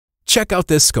Check out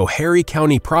this Schoharie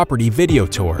County property video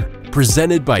tour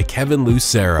presented by Kevin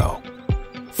Lucero.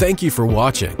 Thank you for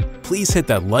watching. Please hit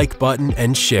that like button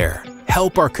and share.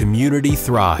 Help our community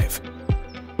thrive.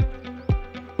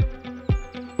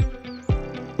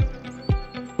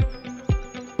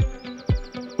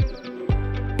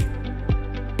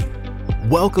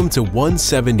 Welcome to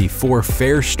 174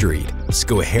 Fair Street,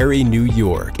 Schoharie, New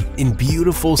York, in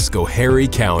beautiful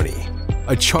Schoharie County.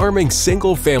 A charming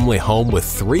single-family home with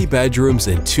 3 bedrooms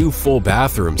and 2 full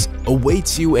bathrooms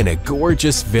awaits you in a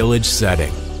gorgeous village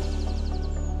setting.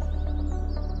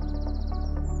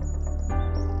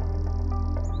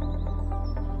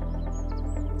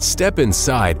 Step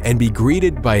inside and be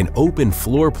greeted by an open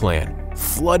floor plan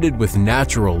flooded with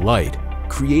natural light,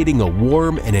 creating a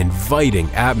warm and inviting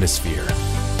atmosphere.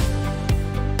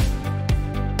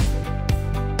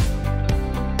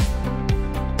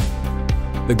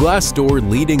 The glass door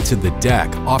leading to the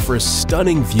deck offers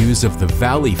stunning views of the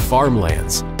valley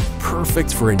farmlands,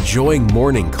 perfect for enjoying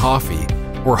morning coffee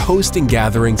or hosting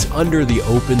gatherings under the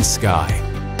open sky.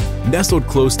 Nestled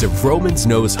close to Vroman's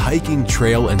Nose hiking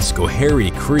trail and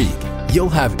Schoharie Creek, you'll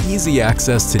have easy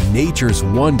access to nature's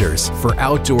wonders for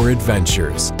outdoor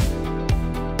adventures.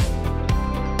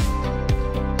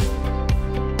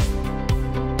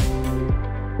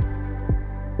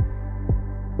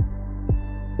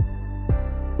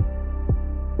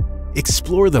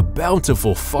 Explore the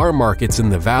bountiful farm markets in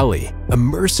the valley,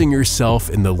 immersing yourself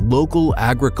in the local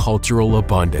agricultural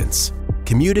abundance.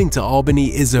 Commuting to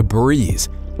Albany is a breeze,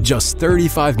 just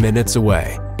 35 minutes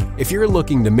away. If you're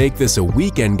looking to make this a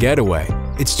weekend getaway,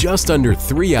 it's just under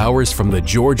 3 hours from the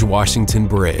George Washington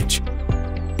Bridge.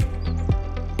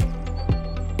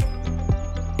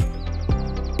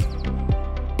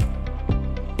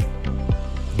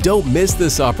 Don't miss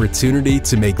this opportunity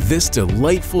to make this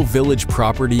delightful village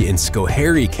property in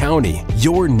Schoharie County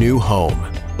your new home.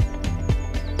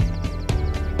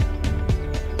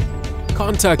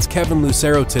 Contact Kevin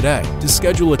Lucero today to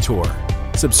schedule a tour.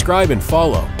 Subscribe and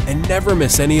follow, and never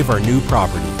miss any of our new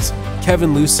properties.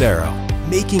 Kevin Lucero,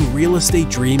 making real estate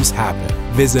dreams happen.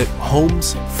 Visit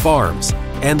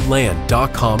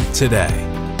homesfarmsandland.com today.